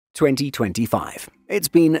2025. It's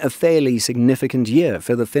been a fairly significant year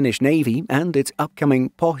for the Finnish Navy and its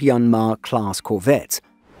upcoming Pohjanmaa-Class corvettes.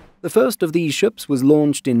 The first of these ships was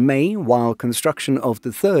launched in May, while construction of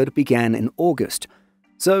the third began in August.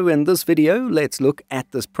 So in this video, let's look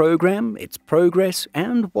at this program, its progress,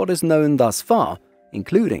 and what is known thus far,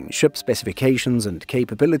 including ship specifications and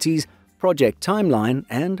capabilities, project timeline,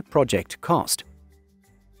 and project cost.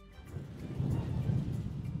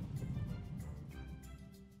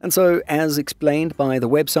 And so, as explained by the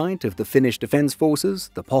website of the Finnish Defence Forces,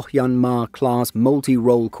 the Pohjanmaa-Class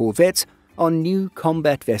multi-role corvettes are new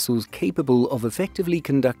combat vessels capable of effectively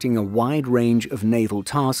conducting a wide range of naval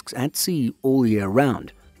tasks at sea all year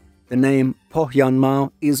round. The name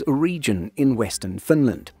Pohjanmaa is a region in western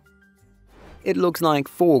Finland. It looks like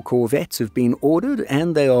 4 corvettes have been ordered,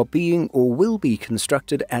 and they are being or will be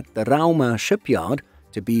constructed at the Rauma shipyard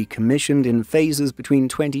to be commissioned in phases between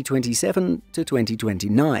 2027 to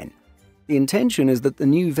 2029. The intention is that the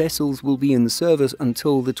new vessels will be in service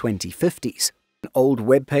until the 2050s. An old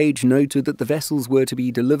webpage noted that the vessels were to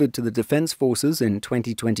be delivered to the Defence Forces in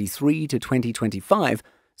 2023 to 2025,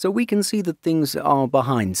 so we can see that things are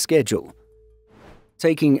behind schedule.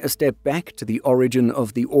 Taking a step back to the origin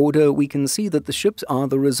of the order, we can see that the ships are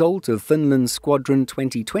the result of Finland's Squadron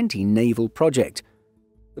 2020 naval project.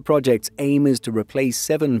 The project's aim is to replace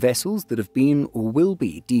 7 vessels that have been or will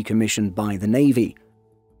be decommissioned by the Navy.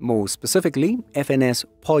 More specifically, FNS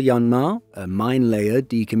Pohjanmaa, a mine layer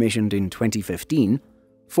decommissioned in 2015,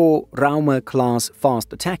 4 Rauma-class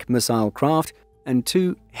fast attack missile craft, and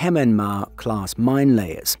 2 Hämeenmaa-class mine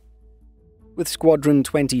layers. With Squadron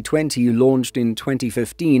 2020 launched in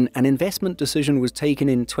 2015, an investment decision was taken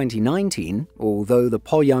in 2019, although the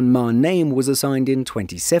Pohjanmaa name was assigned in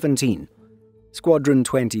 2017. Squadron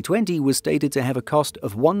 2020 was stated to have a cost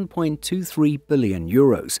of €1.23 billion.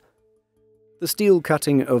 The steel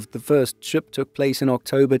cutting of the first ship took place in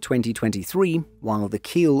October 2023, while the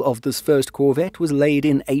keel of this first corvette was laid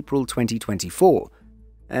in April 2024.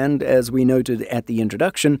 And as we noted at the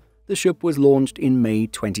introduction, the ship was launched in May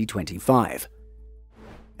 2025.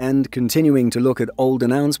 And continuing to look at old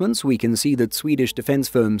announcements, we can see that Swedish defence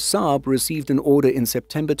firm Saab received an order in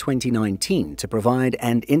September 2019 to provide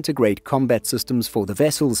and integrate combat systems for the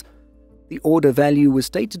vessels. The order value was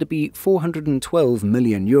stated to be €412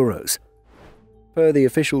 million. Per the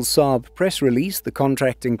official Saab press release, the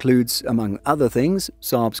contract includes, among other things,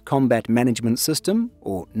 Saab's Combat Management System,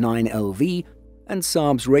 or 9LV, and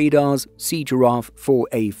Saab's radars Sea Giraffe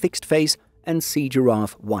 4A fixed face and Sea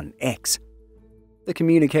Giraffe 1X. The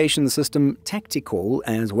communication system Tacticall,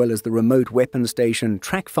 as well as the remote weapon station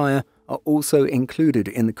Trackfire, are also included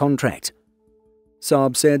in the contract.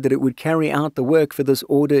 Saab said that it would carry out the work for this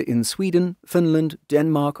order in Sweden, Finland,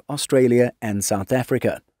 Denmark, Australia, and South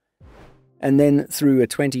Africa. And then, through a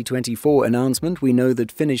 2024 announcement, we know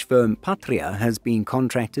that Finnish firm Patria has been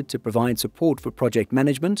contracted to provide support for project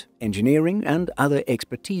management, engineering, and other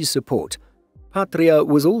expertise support. Patria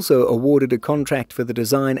was also awarded a contract for the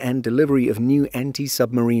design and delivery of new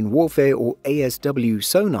anti-submarine warfare or ASW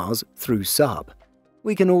sonars through Saab.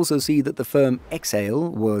 We can also see that the firm Exail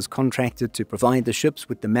was contracted to provide the ships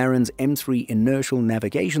with the Marin's M3 Inertial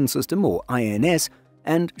Navigation System or INS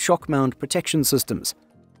and shock mount protection systems.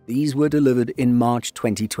 These were delivered in March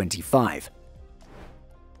 2025.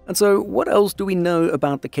 And so, what else do we know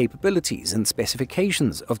about the capabilities and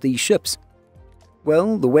specifications of these ships?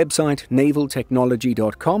 Well, the website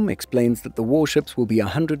navaltechnology.com explains that the warships will be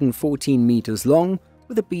 114 meters long,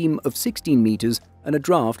 with a beam of 16 meters and a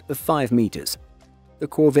draft of 5 meters. The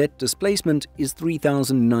corvette displacement is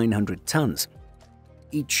 3,900 tons.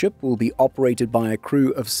 Each ship will be operated by a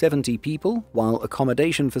crew of 70 people, while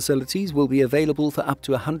accommodation facilities will be available for up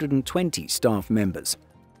to 120 staff members.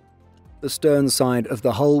 The stern side of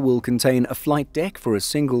the hull will contain a flight deck for a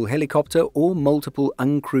single helicopter or multiple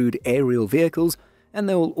uncrewed aerial vehicles, and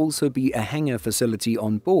there will also be a hangar facility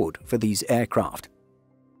on board for these aircraft.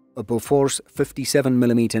 A Bofors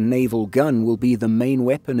 57mm naval gun will be the main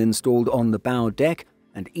weapon installed on the bow deck,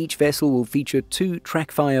 and each vessel will feature 2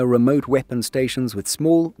 Trackfire remote weapon stations with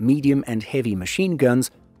small, medium and heavy machine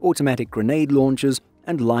guns, automatic grenade launchers,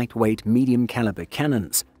 and lightweight medium-caliber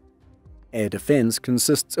cannons. Air defense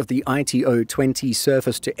consists of the ITO-20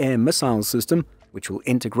 surface-to-air missile system, which will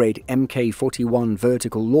integrate Mk-41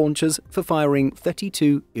 vertical launchers for firing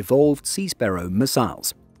 32 evolved Sea Sparrow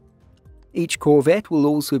missiles. Each corvette will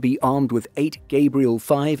also be armed with 8 Gabriel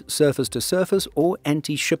 5 surface-to-surface or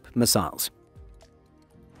anti-ship missiles.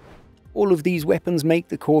 All of these weapons make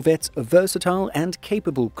the corvettes a versatile and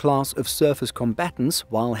capable class of surface combatants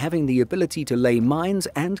while having the ability to lay mines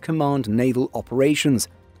and command naval operations.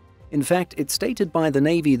 In fact, it's stated by the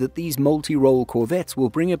Navy that these multi-role corvettes will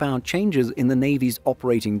bring about changes in the Navy's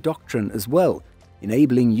operating doctrine as well,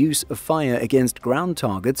 enabling use of fire against ground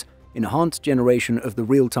targets, enhanced generation of the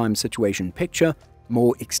real-time situation picture,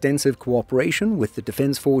 more extensive cooperation with the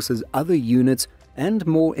Defence Force's other units, and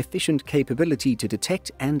more efficient capability to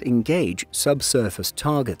detect and engage subsurface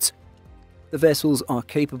targets. The vessels are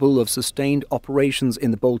capable of sustained operations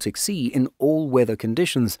in the Baltic Sea in all weather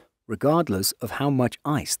conditions, regardless of how much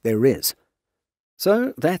ice there is.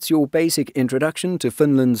 So that's your basic introduction to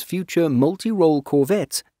Finland's future multi-role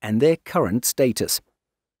corvettes and their current status.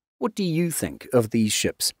 What do you think of these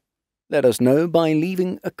ships? Let us know by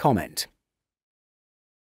leaving a comment.